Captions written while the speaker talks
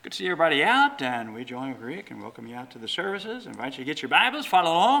see everybody out, and we join with Rick and welcome you out to the services. Invite you to get your Bibles, follow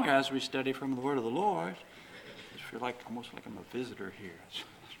along as we study from the Word of the Lord. I feel almost like I'm a visitor here. It's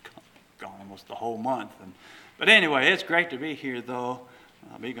gone almost the whole month. But anyway, it's great to be here, though.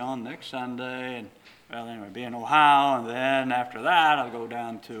 I'll be gone next Sunday, and be in Ohio, and then after that, I'll go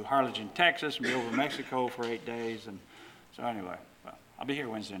down to Harlingen, Texas, and be over Mexico for 8 days. And so anyway, I'll be here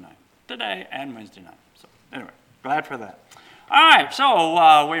Wednesday night, today and Wednesday night. So anyway, glad for that. All right,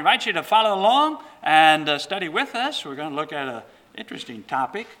 so we invite you to follow along and study with us. We're going to look at an interesting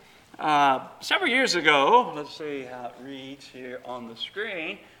topic. Several years ago, let's see how it reads here on the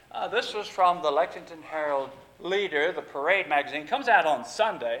screen. This was from the Lexington Herald Leader, the Parade magazine. It comes out on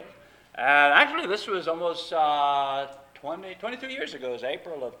Sunday. And actually, this was almost 22 years ago. It was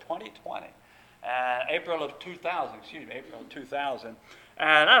April of 2020. April of 2000.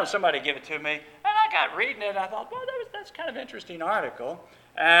 And I know somebody gave it to me, and I got reading it, and I thought, well, that's kind of an interesting article.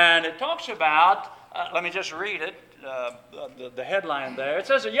 And it talks about, let me just read it, the headline there. It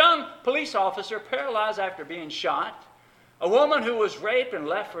says, a young police officer paralyzed after being shot, a woman who was raped and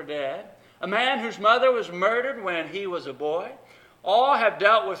left for dead, a man whose mother was murdered when he was a boy. All have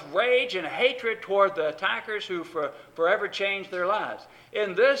dealt with rage and hatred toward the attackers who forever changed their lives.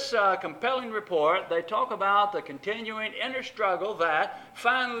 In this compelling report, they talk about the continuing inner struggle that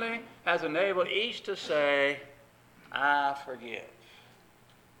finally has enabled each to say, I forgive.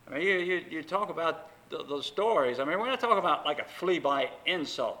 I mean, you talk about those stories. I mean, we're not talking about like a flea bite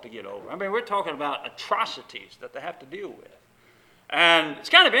insult to get over. I mean, we're talking about atrocities that they have to deal with. And it's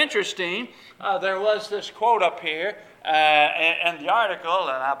kind of interesting. There was this quote up here in the article,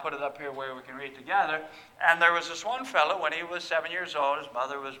 and I'll put it up here where we can read together. And there was this one fellow, when he was 7 years old, his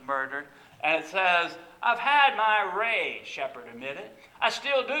mother was murdered. And it says, I've had my rage, Shepard admitted. I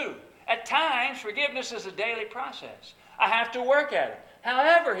still do. At times, forgiveness is a daily process. I have to work at it.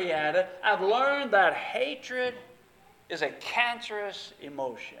 However, he added, I've learned that hatred is a cancerous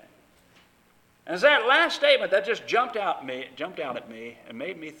emotion. And it's that last statement that just jumped out at me and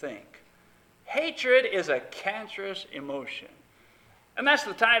made me think. Hatred is a cancerous emotion. And that's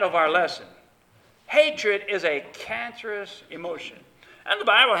the title of our lesson. Hatred is a cancerous emotion. And the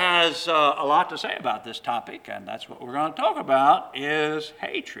Bible has a lot to say about this topic, and that's what we're going to talk about is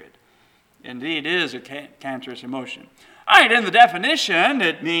hatred. Indeed, it is a cancerous emotion. All right, in the definition,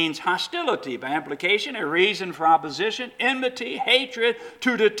 it means hostility. By implication, a reason for opposition, enmity, hatred,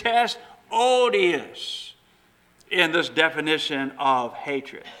 to detest, odious in this definition of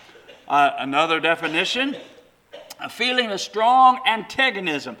hatred. Another definition, a feeling of strong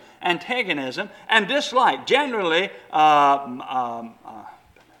antagonism and dislike, generally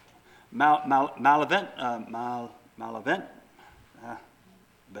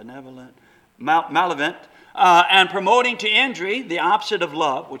malevolent, and promoting to injury, the opposite of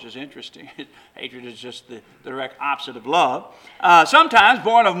love, which is interesting. Hatred is just the direct opposite of love. Sometimes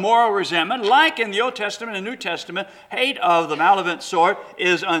born of moral resentment, like in the Old Testament and New Testament, hate of the malevolent sort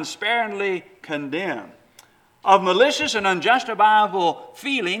is unsparingly condemned. Of malicious and unjustifiable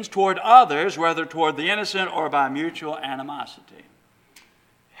feelings toward others, whether toward the innocent or by mutual animosity.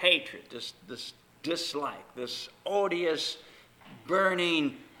 Hatred, this dislike, this odious,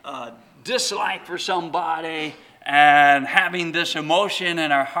 burning dislike for somebody, and having this emotion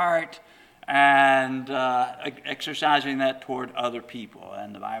in our heart and exercising that toward other people.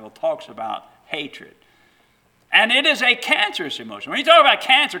 And the Bible talks about hatred. And it is a cancerous emotion. When you talk about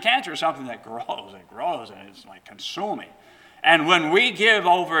cancer is something that grows and it's like consuming. And when we give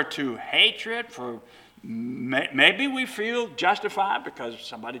over to hatred for maybe we feel justified because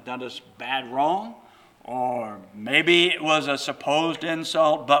somebody done us bad wrong, or maybe it was a supposed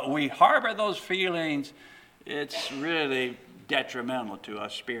insult, but we harbor those feelings, it's really detrimental to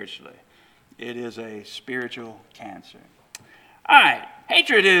us spiritually. It is a spiritual cancer. All right,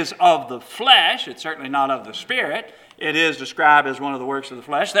 hatred is of the flesh. It's certainly not of the spirit. It is described as one of the works of the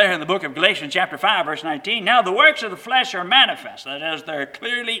flesh. There in the book of Galatians chapter 5, verse 19, now the works of the flesh are manifest, that is, they're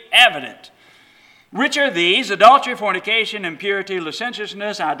clearly evident. Which are these? Adultery, fornication, impurity,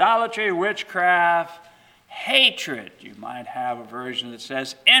 licentiousness, idolatry, witchcraft, hatred. You might have a version that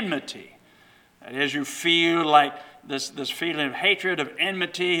says enmity. That is, you feel like this feeling of hatred, of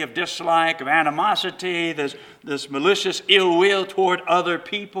enmity, of dislike, of animosity, this malicious ill will toward other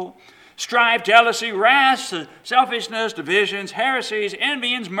people. Strife, jealousy, wrath, selfishness, divisions, heresies,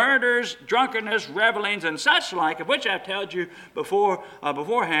 envyings, murders, drunkenness, revelings, and such like, of which I've told you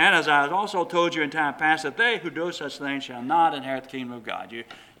beforehand, as I also told you in time past, that they who do such things shall not inherit the kingdom of God.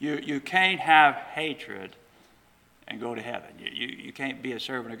 You can't have hatred and go to heaven. You can't be a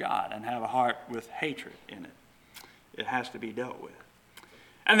servant of God and have a heart with hatred in it. It has to be dealt with.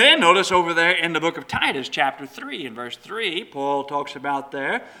 And then notice over there in the book of Titus, chapter 3, in verse 3, Paul talks about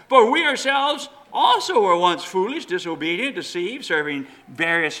there, for we ourselves also were once foolish, disobedient, deceived, serving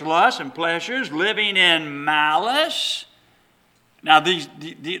various lusts and pleasures, living in malice. Now these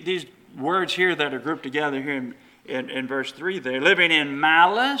words here that are grouped together here in verse 3, they're living in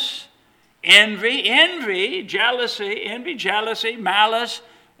malice, envy, jealousy, malice,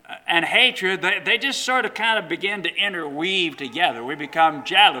 and hatred. They just sort of kind of begin to interweave together. We become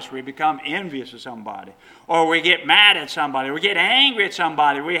jealous, we become envious of somebody, or we get mad at somebody, we get angry at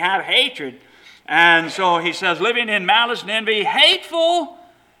somebody, we have hatred. And so he says, living in malice and envy, hateful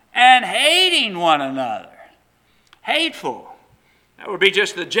and hating one another. Hateful. That would be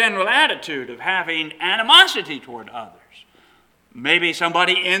just the general attitude of having animosity toward others. Maybe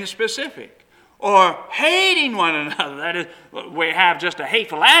somebody in specific. Or hating one another. That is, we have just a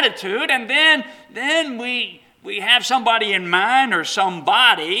hateful attitude, and then we have somebody in mind, or some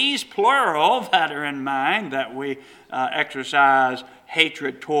bodies, plural, that are in mind that we exercise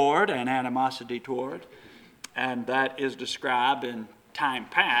hatred toward and animosity toward. And that is described in time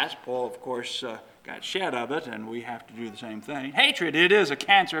past. Paul, of course, got shed of it, and we have to do the same thing. Hatred, it is a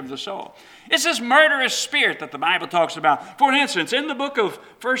cancer of the soul. It's this murderous spirit that the Bible talks about. For instance, in the book of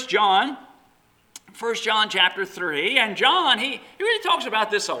 1 John chapter 3, and John, he really talks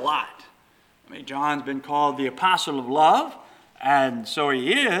about this a lot. I mean, John's been called the apostle of love, and so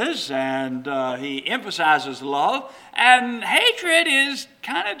he is, and he emphasizes love, and hatred is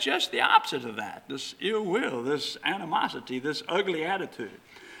kind of just the opposite of that, this ill will, this animosity, this ugly attitude.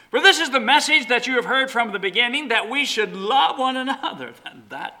 For this is the message that you have heard from the beginning, that we should love one another.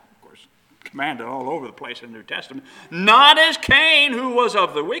 That commanded all over the place in the New Testament. Not as Cain, who was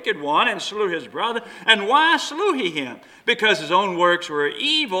of the wicked one and slew his brother. And why slew he him? Because his own works were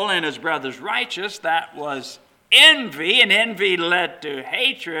evil and his brother's righteous. That was envy, and envy led to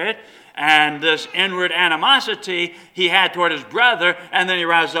hatred. And this inward animosity he had toward his brother, and then he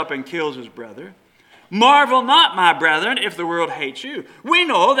rises up and kills his brother. Marvel not, my brethren, if the world hates you. We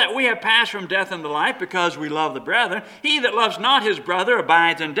know that we have passed from death into life because we love the brethren. He that loves not his brother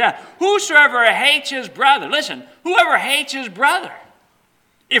abides in death. Whosoever hates his brother, listen, whoever hates his brother.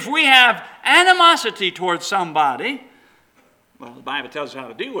 If we have animosity towards somebody, well, the Bible tells us how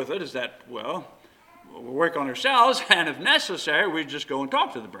to deal with it, is that, well, we work on ourselves, and if necessary, we just go and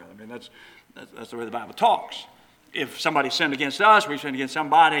talk to the brother. I mean, that's the way the Bible talks. If somebody sinned against us, we sinned against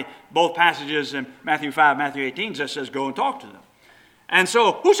somebody. Both passages in Matthew 5, Matthew 18 just says go and talk to them. And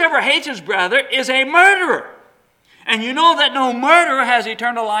so whosoever hates his brother is a murderer. And you know that no murderer has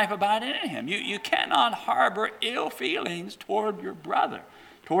eternal life abiding in him. You cannot harbor ill feelings toward your brother,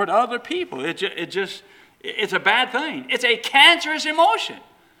 toward other people. It's a bad thing. It's a cancerous emotion.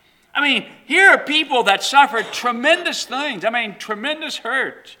 I mean, here are people that suffered tremendous things. I mean, tremendous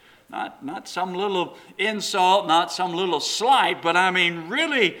hurt. Not some little insult, not some little slight, but I mean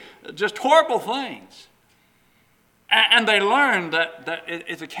really just horrible things. And they learn that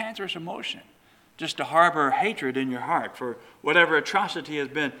it's a cancerous emotion just to harbor hatred in your heart for whatever atrocity has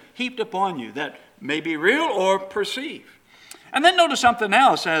been heaped upon you that may be real or perceived. And then notice something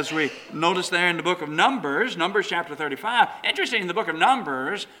else as we notice there in the book of Numbers chapter 35. Interesting, the book of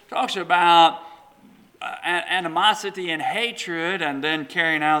Numbers talks about animosity and hatred, and then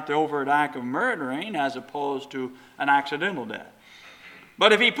carrying out the overt act of murdering as opposed to an accidental death.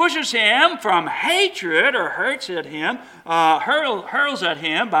 But if he pushes him from hatred or hurls at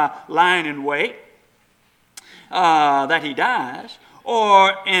him by lying in wait, that he dies,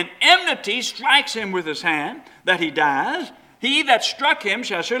 or in enmity strikes him with his hand, that he dies, he that struck him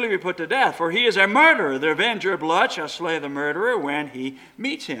shall surely be put to death, for he is a murderer. The avenger of blood shall slay the murderer when he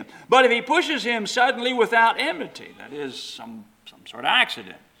meets him. But if he pushes him suddenly without enmity, that is some sort of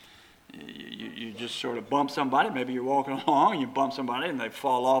accident. You just sort of bump somebody. Maybe you're walking along and you bump somebody and they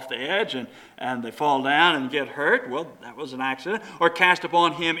fall off the edge and they fall down and get hurt. Well, that was an accident. Or cast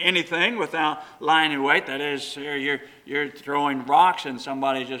upon him anything without lying in wait. That is, you're throwing rocks and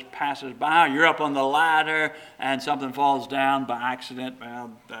somebody just passes by. You're up on the ladder and something falls down by accident.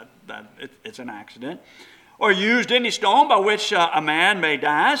 Well, it's an accident. Or used any stone by which a man may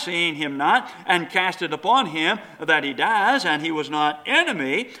die, seeing him not, and cast it upon him that he dies, and he was not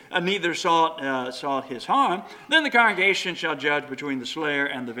enemy, neither sought his harm, then the congregation shall judge between the slayer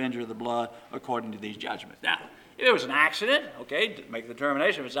and the avenger of the blood according to these judgments. Now, if it was an accident, okay, make the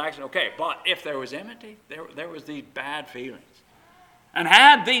determination if it's an accident, okay, but if there was enmity, there was these bad feelings. And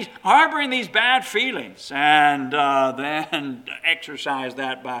harboring these bad feelings, and then exercise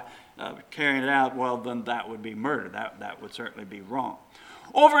that by carrying it out, well, then that would be murder. That would certainly be wrong.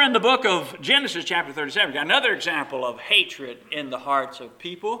 Over in the book of Genesis chapter 37, we got another example of hatred in the hearts of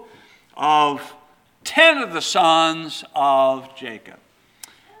people, of 10 of the sons of Jacob.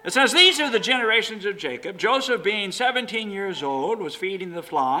 It says, these are the generations of Jacob. Joseph, being 17 years old, was feeding the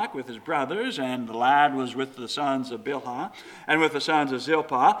flock with his brothers, and the lad was with the sons of Bilhah, and with the sons of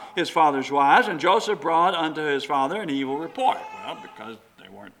Zilpah, his father's wives. And Joseph brought unto his father an evil report. Well, because they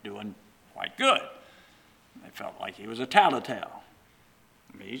weren't doing quite good. They felt like he was a tattletale.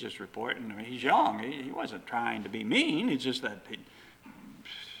 I mean, he's just reporting. I mean, he's young. He wasn't trying to be mean. It's just that,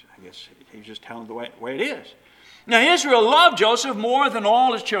 I guess he's just telling the way it is. Now, Israel loved Joseph more than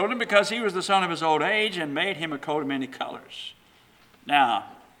all his children because he was the son of his old age and made him a coat of many colors. Now,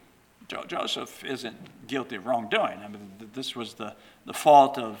 Joseph isn't guilty of wrongdoing. I mean, this was the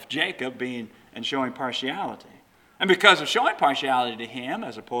fault of Jacob being and showing partiality. And because of showing partiality to him,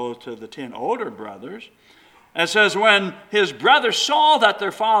 as opposed to the 10 older brothers, it says, when his brothers saw that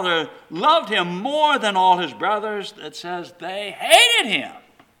their father loved him more than all his brothers, it says they hated him.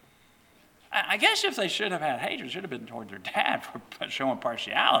 I guess if they should have had hatred, it should have been toward their dad for showing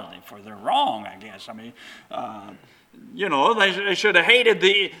partiality, for their wrong, I guess. I mean, they should have hated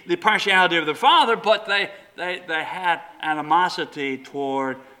the partiality of their father, but they had animosity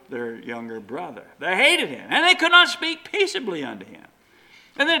toward their younger brother. They hated him, and they could not speak peaceably unto him.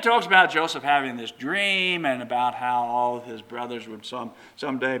 And then it talks about Joseph having this dream and about how all of his brothers would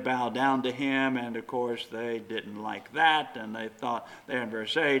someday bow down to him. And, of course, they didn't like that. And they thought, there in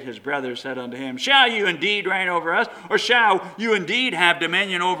verse 8, his brothers said unto him, shall you indeed reign over us? Or shall you indeed have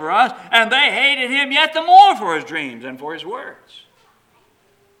dominion over us? And they hated him yet the more for his dreams and for his words.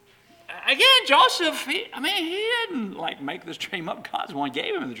 Again, Joseph, he didn't make this dream up. God's the one who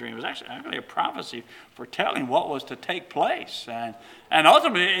gave him the dream. It was actually a prophecy foretelling what was to take place. And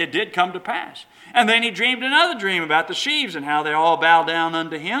ultimately, it did come to pass. And then he dreamed another dream about the sheaves and how they all bow down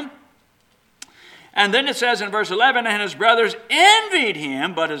unto him. And then it says in verse 11, and his brothers envied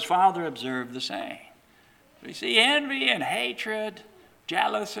him, but his father observed the same. So you see, envy and hatred,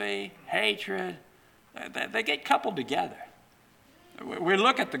 jealousy, hatred, they get coupled together. We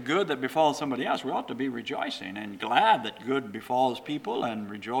look at the good that befalls somebody else. We ought to be rejoicing and glad that good befalls people and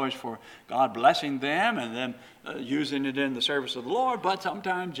rejoice for God blessing them and them using it in the service of the Lord. But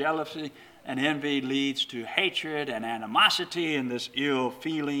sometimes jealousy and envy leads to hatred and animosity and this ill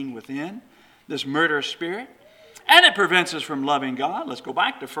feeling within, this murderous spirit. And it prevents us from loving God. Let's go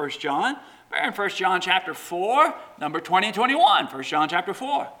back to 1 John. We're in 1 John chapter 4, number 20 and 21. 1 John chapter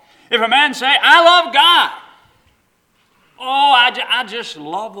 4. If a man say, I love God. Oh, I just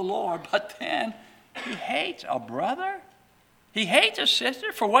love the Lord. But then he hates a brother. He hates a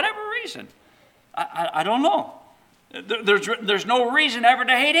sister for whatever reason. I don't know. There's no reason ever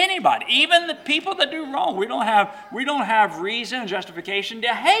to hate anybody. Even the people that do wrong. We don't have reason and justification to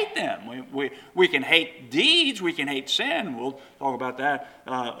hate them. We can hate deeds. We can hate sin. We'll talk about that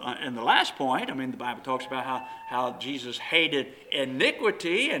in the last point. I mean, the Bible talks about how Jesus hated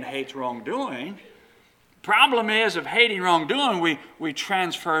iniquity and hates wrongdoing. Problem is, of hating wrongdoing, we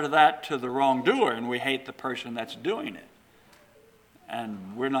transfer that to the wrongdoer, and we hate the person that's doing it.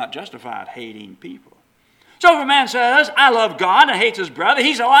 And we're not justified hating people. So if a man says, I love God, and hates his brother,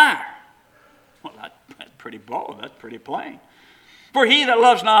 he's a liar. Well, that's pretty bold. That's pretty plain. For he that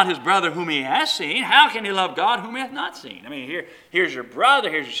loves not his brother whom he has seen, how can he love God whom he hath not seen? I mean, here's your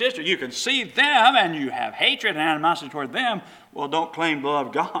brother, here's your sister. You can see them, and you have hatred and animosity toward them. Well, don't claim to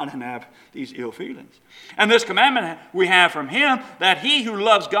love God and have these ill feelings. And this commandment we have from him, that he who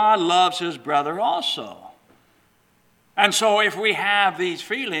loves God loves his brother also. And so if we have these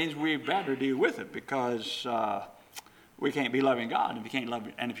feelings, we better deal with it, because we can't be loving God. If you can't love,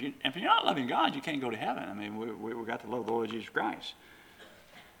 and if you're not loving God, you can't go to heaven. I mean, we've got to love the Lord Jesus Christ.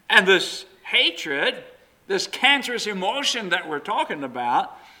 And this hatred, this cancerous emotion that we're talking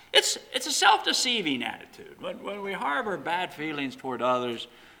about, it's a self-deceiving attitude. When we harbor bad feelings toward others,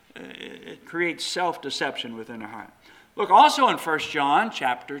 it creates self-deception within our heart. Look also in 1 John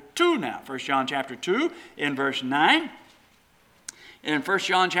chapter 2 now. 1 John chapter 2 in verse 9. In 1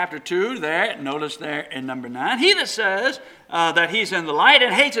 John chapter 2, there, notice there in number 9, he that says that he's in the light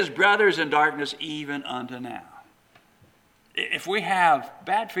and hates his brothers in darkness even unto now. If we have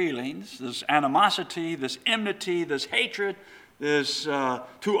bad feelings, this animosity, this enmity, this hatred, this to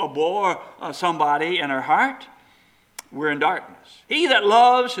abhor somebody in our heart, we're in darkness. He that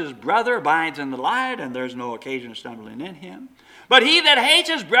loves his brother abides in the light, and there's no occasion of stumbling in him. But he that hates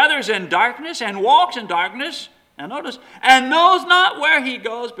his brother is in darkness and walks in darkness, and notice, and knows not where he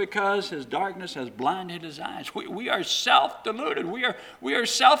goes, because his darkness has blinded his eyes. We are self-deluded. We are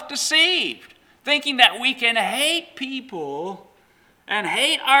self-deceived, thinking that we can hate people and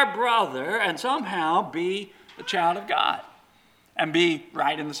hate our brother and somehow be a child of God and be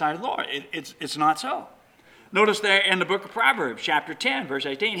right in the sight of the Lord. It's not so. Notice there in the book of Proverbs, chapter 10, verse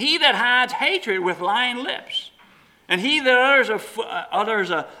 18, he that hides hatred with lying lips, and he that utters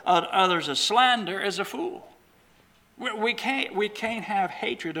a slander is a fool. We can't have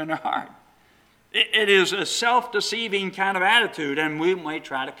hatred in our heart. It is a self-deceiving kind of attitude, and we might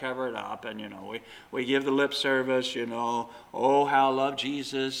try to cover it up. And, we give the lip service, oh, how I love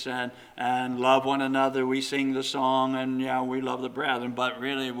Jesus and love one another. We sing the song, and, we love the brethren. But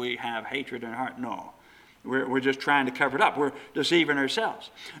really, we have hatred in our heart. No. We're just trying to cover it up. We're deceiving ourselves.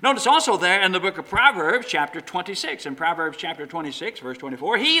 Notice also there in the book of Proverbs, chapter 26, in Proverbs chapter 26, verse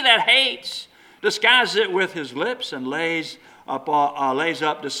 24, he that hates disguises it with his lips and lays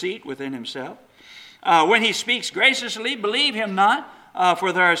up deceit within himself. When he speaks graciously, believe him not,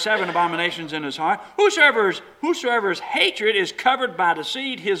 for there are 7 abominations in his heart. Whosoever's hatred is covered by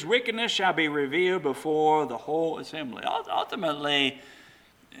deceit, his wickedness shall be revealed before the whole assembly. Ultimately,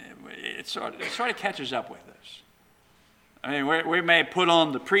 it sort of catches up with us. I mean, we may put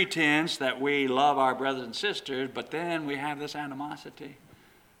on the pretense that we love our brothers and sisters, but then we have this animosity.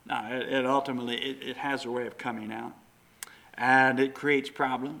 No, it ultimately has a way of coming out, and it creates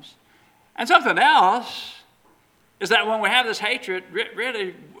problems. And something else is that when we have this hatred,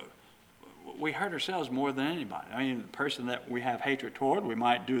 really, we hurt ourselves more than anybody. I mean, the person that we have hatred toward, we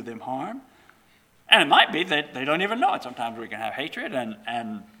might do them harm. And it might be that they don't even know it. Sometimes we can have hatred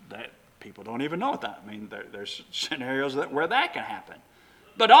and that people don't even know that. I mean, there's scenarios where that can happen.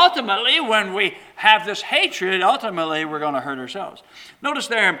 But ultimately, when we have this hatred, ultimately we're going to hurt ourselves. Notice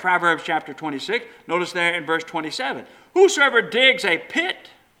there in Proverbs chapter 26, notice there in verse 27, whosoever digs a pit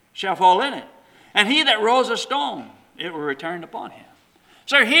shall fall in it, and he that rolls a stone, it will return upon him.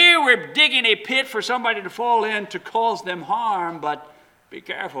 So here we're digging a pit for somebody to fall in to cause them harm, but be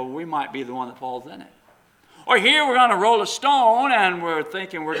careful, we might be the one that falls in it. Or here we're going to roll a stone and we're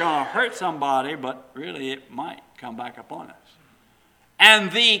thinking we're going to hurt somebody, but really it might come back upon us.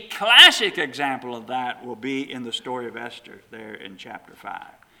 And the classic example of that will be in the story of Esther there in chapter 5.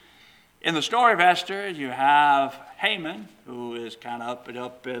 In the story of Esther, you have Haman, who is kind of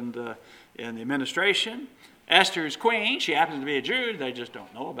up in the administration. Esther is queen. She happens to be a Jew. They just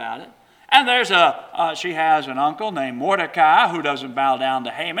don't know about it. And she has an uncle named Mordecai who doesn't bow down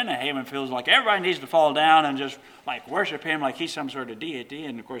to Haman, and Haman feels like everybody needs to fall down and just like worship him like he's some sort of deity,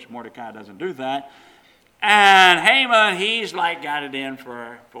 and of course Mordecai doesn't do that. And Haman, he's like got it in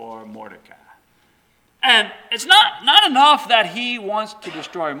for Mordecai. And it's not enough that he wants to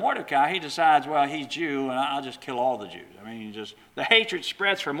destroy Mordecai. He decides, well, he's Jew, and I'll just kill all the Jews. I mean, just the hatred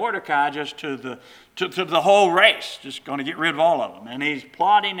spreads from Mordecai just to the whole race, just going to get rid of all of them. And he's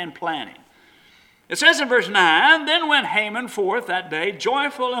plotting and planning. It says in verse 9, then went Haman forth that day,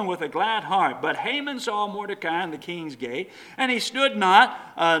 joyful and with a glad heart. But Haman saw Mordecai in the king's gate, and he stood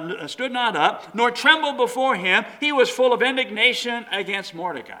not up, nor trembled before him. He was full of indignation against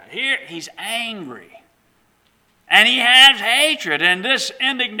Mordecai. Here he's angry. And he has hatred, and this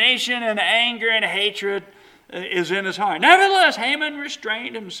indignation and anger and hatred is in his heart. Nevertheless, Haman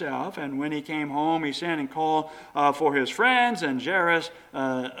restrained himself, and when he came home, he sent and called for his friends and Zeresh,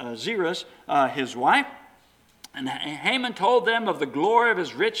 his wife. And Haman told them of the glory of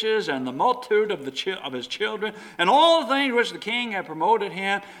his riches and the multitude of his children and all the things which the king had promoted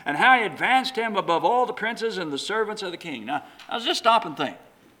him, and how he advanced him above all the princes and the servants of the king. Now, I was just stop and think.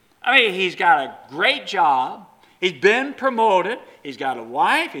 I mean, he's got a great job. He's been promoted. He's got a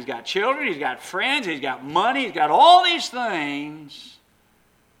wife. He's got children. He's got friends. He's got money. He's got all these things.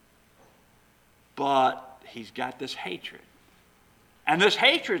 But he's got this hatred. And this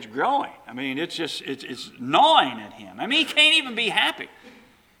hatred's growing. I mean, it's gnawing at him. I mean, he can't even be happy.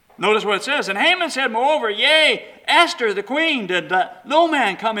 Notice what it says. And Haman said, moreover, yea, Esther the queen, did no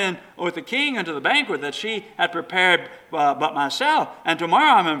man come in with the king unto the banquet that she had prepared but myself? And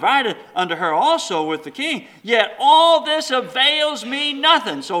tomorrow I'm invited unto her also with the king. Yet all this avails me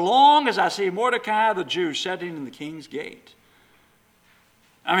nothing, so long as I see Mordecai the Jew sitting in the king's gate.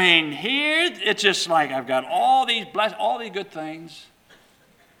 I mean, here it's just like I've got all these good things,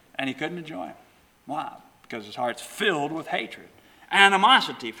 and he couldn't enjoy them. Why? Because his heart's filled with hatred.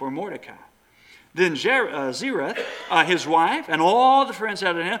 Animosity for Mordecai. Then Zeresh, his wife, and all the friends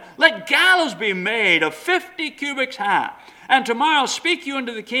said to him, let gallows be made of 50 cubits high, and tomorrow speak you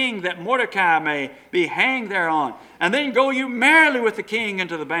unto the king that Mordecai may be hanged thereon. And then go you merrily with the king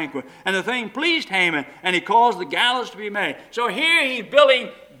into the banquet. And the thing pleased Haman, and he caused the gallows to be made. So here he's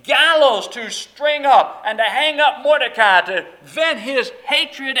building gallows to string up and to hang up Mordecai to vent his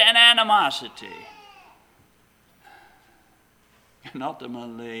hatred and animosity. And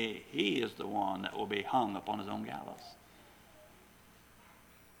ultimately, he is the one that will be hung upon his own gallows.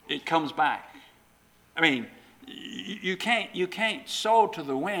 It comes back. I mean, you can't sow to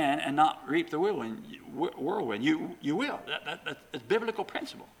the wind and not reap the whirlwind. You will. That's biblical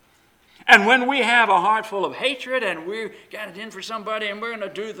principle. And when we have a heart full of hatred and we've got it in for somebody and we're going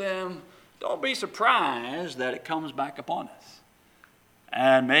to do them, don't be surprised that it comes back upon us.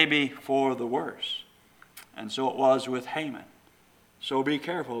 And maybe for the worse. And so it was with Haman. So be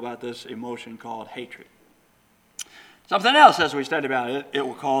careful about this emotion called hatred. Something else as we study about it, it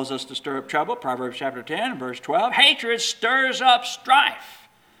will cause us to stir up trouble. Proverbs chapter 10, verse 12. Hatred stirs up strife.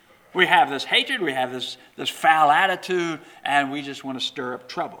 We have this hatred, we have this foul attitude, and we just want to stir up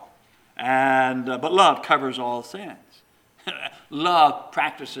trouble. But love covers all sins. Love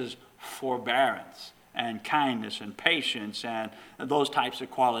practices forbearance and kindness and patience and those types of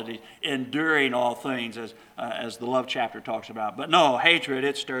qualities, enduring all things as the love chapter talks about. But no, hatred,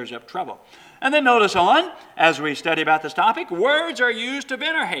 it stirs up trouble. And then notice on, as we study about this topic, words are used to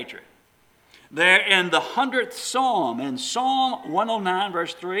vent our hatred. There in the 100th Psalm, in Psalm 109,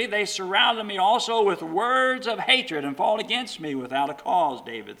 verse 3, they surrounded me also with words of hatred and fought against me without a cause,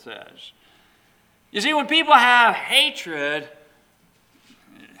 David says. You see, when people have hatred,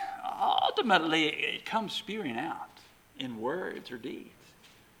 ultimately it comes spewing out in words or deeds.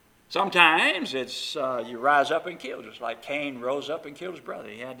 Sometimes it's you rise up and kill, just like Cain rose up and killed his brother.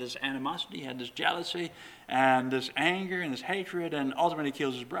 He had this animosity, he had this jealousy, and this anger and this hatred, and ultimately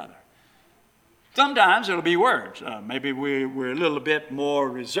kills his brother. Sometimes it'll be words. Maybe we're a little bit more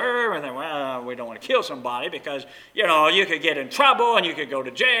reserved and think, well, we don't want to kill somebody because, you could get in trouble and you could go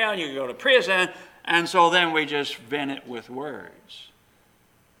to jail and you could go to prison. And so then we just vent it with words.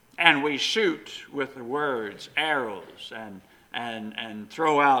 And we shoot with the words, arrows, and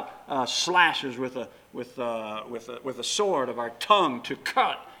throw out slashes with a sword of our tongue to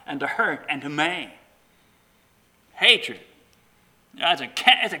cut and to hurt and to maim. Hatred. It's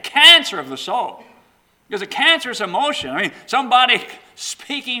a cancer of the soul. It's a cancerous emotion. I mean, somebody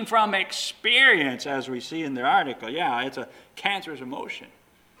speaking from experience, as we see in the article, it's a cancerous emotion.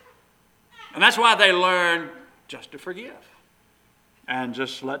 And that's why they learn just to forgive. And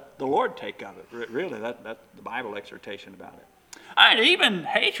just let the Lord take of it. Really, that's the Bible exhortation about it. And even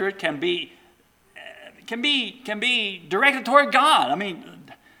hatred can be directed toward God. I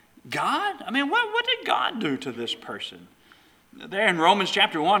mean, God? I mean, what did God do to this person? There in Romans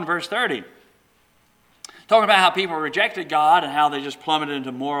chapter 1, verse 30, talking about how people rejected God and how they just plummeted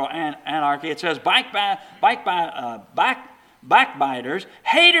into moral anarchy. It says, backbiters,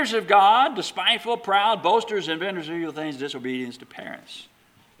 haters of God, despiteful, proud, boasters, inventors of evil things, disobedience to parents.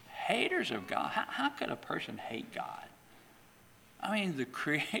 Haters of God. How could a person hate God? I mean, the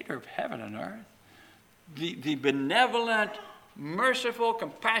creator of heaven and earth, the benevolent, merciful,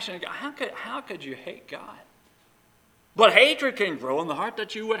 compassionate God. How could you hate God? But hatred can grow in the heart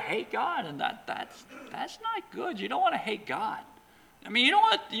that you would hate God, and that's not good. You don't want to hate God. I mean, you don't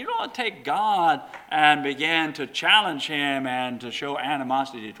want to take God and begin to challenge him and to show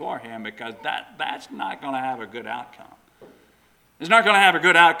animosity toward him, because that's not going to have a good outcome. It's not going to have a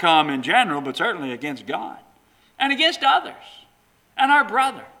good outcome in general, but certainly against God and against others and our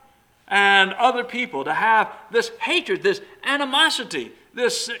brother and other people, to have this hatred, this animosity,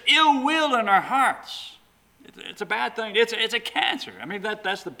 this ill will in our hearts. It's a bad thing. It's a cancer. I mean,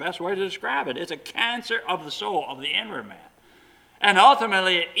 that's the best way to describe it. It's a cancer of the soul, of the inward man. And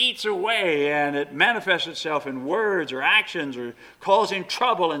ultimately it eats away and it manifests itself in words or actions or causing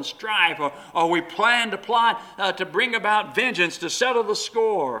trouble and strife, or we plan to plot to bring about vengeance, to settle the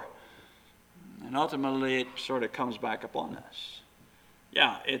score. And ultimately it sort of comes back upon us.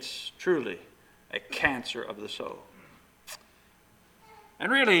 Yeah, it's truly a cancer of the soul.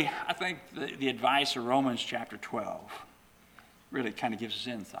 And really, I think the advice of Romans chapter 12 really kind of gives us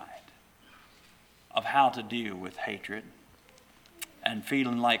insight of how to deal with hatred and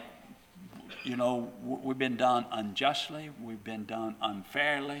feeling like, we've been done unjustly, we've been done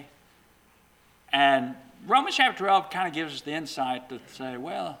unfairly. And Romans chapter 12 kind of gives us the insight to say,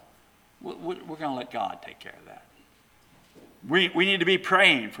 well, we're going to let God take care of that. We need to be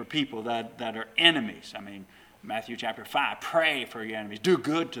praying for people that are enemies. I mean, Matthew chapter 5, pray for your enemies, do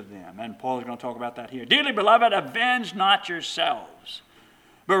good to them. And Paul is going to talk about that here. Dearly beloved, avenge not yourselves,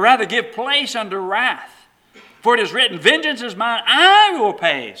 but rather give place unto wrath. For it is written, vengeance is mine, I will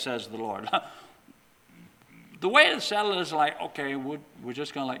pay, says the Lord. The way to settle it is like, okay, we're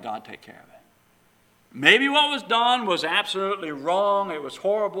just going to let God take care of it. Maybe what was done was absolutely wrong. It was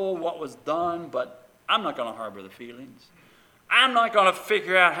horrible what was done, but I'm not going to harbor the feelings. I'm not going to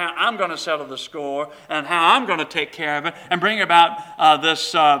figure out how I'm going to settle the score and how I'm going to take care of it and bring about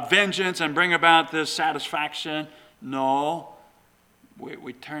this vengeance and bring about this satisfaction. No,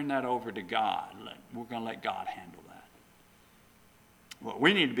 we turn that over to God. We're going to let God handle that. What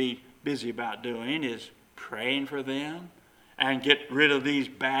we need to be busy about doing is praying for them and get rid of these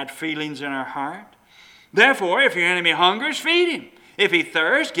bad feelings in our heart. Therefore, if your enemy hungers, feed him. If he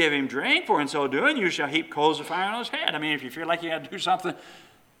thirsts, give him drink, for in so doing you shall heap coals of fire on his head. I mean, if you feel like you have to do something,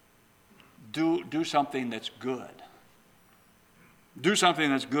 do something that's good. Do something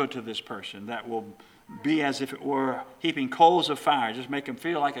that's good to this person that will be as if it were heaping coals of fire. Just make him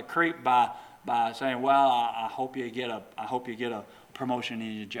feel like a creep by saying, well, I hope you get a promotion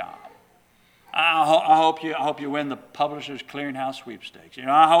in your job. I hope you win the Publishers Clearinghouse sweepstakes.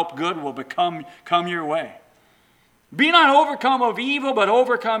 I hope good will come your way. Be not overcome of evil, but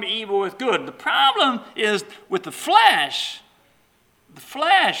overcome evil with good. The problem is with the flesh. The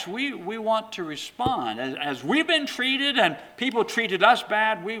flesh, we want to respond. As we've been treated and people treated us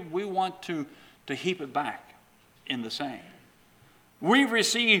bad, we want to heap it back in the same. We've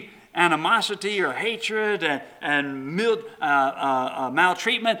received animosity or hatred and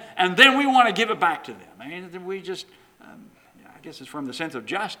maltreatment, and then we want to give it back to them. I mean, we just, I guess it's from the sense of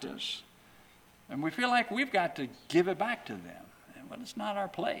justice. And we feel like we've got to give it back to them. But it's not our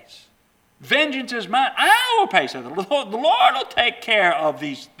place. Vengeance is mine. I will pay. So the Lord will take care of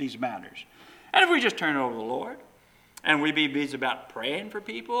these matters. And if we just turn it over to the Lord, and we be busy about praying for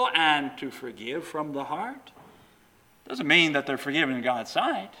people and to forgive from the heart, doesn't mean that they're forgiven in God's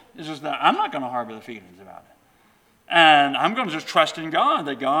sight. It's just that I'm not going to harbor the feelings about it. And I'm going to just trust in God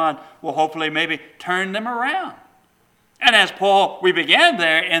that God will hopefully maybe turn them around. And as we began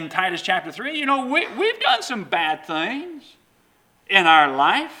there in Titus chapter 3, we've done some bad things in our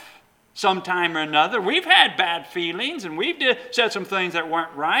life, sometime or another. We've had bad feelings, and we've said some things that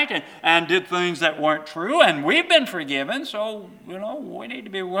weren't right and did things that weren't true, and we've been forgiven. So, we need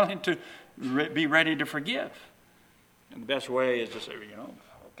to be willing to be ready to forgive. And the best way is to say,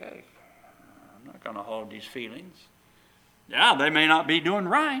 okay, I'm not going to hold these feelings. Yeah, they may not be doing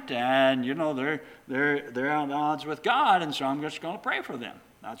right, and they're at odds with God, and so I'm just going to pray for them.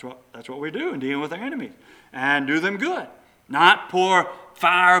 That's what we do in dealing with our enemies, and do them good, not pour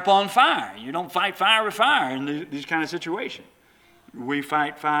fire upon fire. You don't fight fire with fire in these kind of situations. We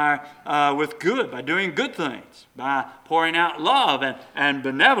fight fire with good by doing good things, by pouring out love and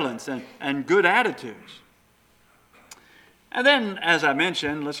benevolence and good attitudes. And then, as I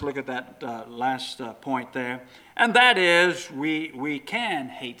mentioned, let's look at that last point there. And that is, we can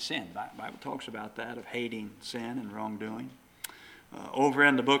hate sin. The Bible talks about that, of hating sin and wrongdoing. Over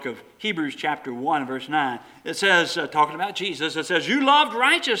in the book of Hebrews chapter 1, verse 9, it says, talking about Jesus, it says, you loved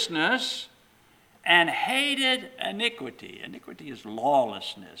righteousness and hated iniquity. Iniquity is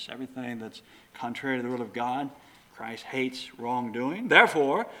lawlessness, everything that's contrary to the will of God. Christ hates wrongdoing.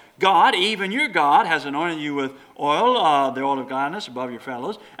 Therefore, God, even your God, has anointed you with oil, the oil of gladness above your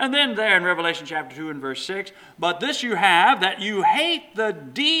fellows. And then there in Revelation chapter 2 and verse 6, but this you have, that you hate the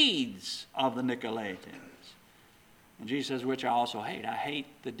deeds of the Nicolaitans. And Jesus says, which I also hate. I hate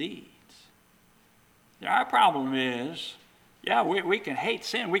the deeds. Our problem is, we can hate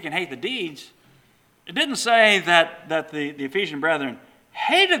sin. We can hate the deeds. It didn't say that the Ephesian brethren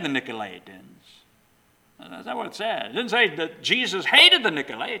hated the Nicolaitans. That's not what it said. It didn't say that Jesus hated the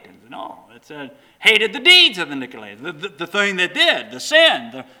Nicolaitans. No, it said hated the deeds of the Nicolaitans, the thing they did, the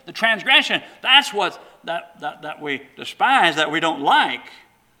sin, the transgression. That's what that we despise, that we don't like.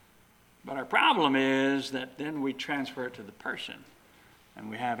 But our problem is that then we transfer it to the person, and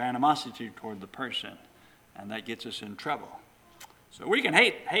we have animosity toward the person, and that gets us in trouble. So we can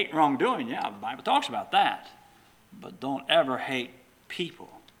hate wrongdoing. Yeah, the Bible talks about that. But don't ever hate people.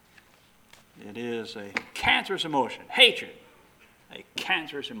 It is a cancerous emotion. Hatred, a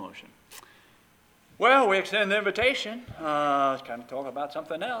cancerous emotion. Well, we extend the invitation to kind of talk about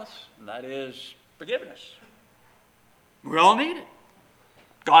something else, and that is forgiveness. We all need it.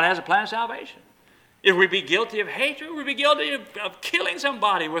 God has a plan of salvation. If we be guilty of hatred, we be guilty of killing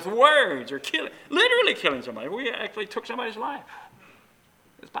somebody with words, or literally killing somebody. We actually took somebody's life.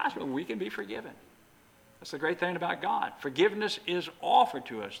 It's possible we can be forgiven. That's the great thing about God. Forgiveness is offered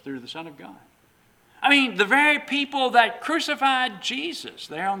to us through the Son of God. I mean, the very people that crucified Jesus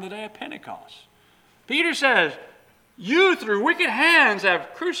there on the day of Pentecost. Peter says, you through wicked hands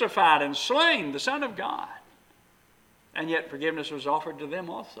have crucified and slain the Son of God. And yet forgiveness was offered to them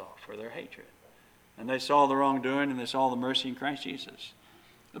also for their hatred. And they saw the wrongdoing and they saw the mercy in Christ Jesus.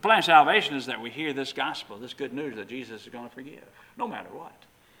 The plan of salvation is that we hear this gospel, this good news that Jesus is going to forgive, no matter what.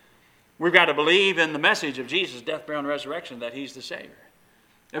 We've got to believe in the message of Jesus' death, burial, and resurrection, that he's the Savior.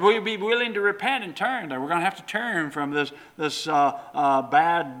 If we be willing to repent and turn, we're going to have to turn from this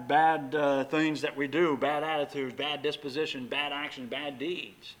bad things that we do, bad attitudes, bad disposition, bad action, bad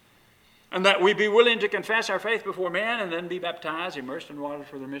deeds. And that we be willing to confess our faith before men and then be baptized, immersed in water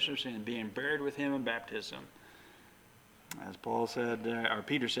for the remission of sin, being buried with him in baptism. As Paul said, or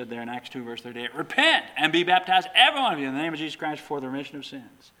Peter said there in Acts 2, verse 38, repent and be baptized, every one of you, in the name of Jesus Christ for the remission of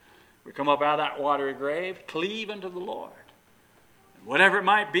sins. We come up out of that watery grave, cleave unto the Lord. And whatever it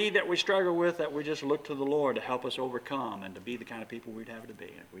might be that we struggle with, that we just look to the Lord to help us overcome and to be the kind of people we'd have to be.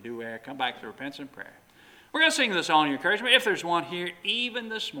 And if we do come back to repentance and prayer. We're going to sing this song in encouragement. If there's one here, even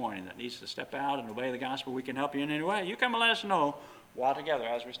this morning, that needs to step out and obey the gospel, we can help you in any way. You come and let us know while together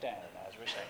as we stand.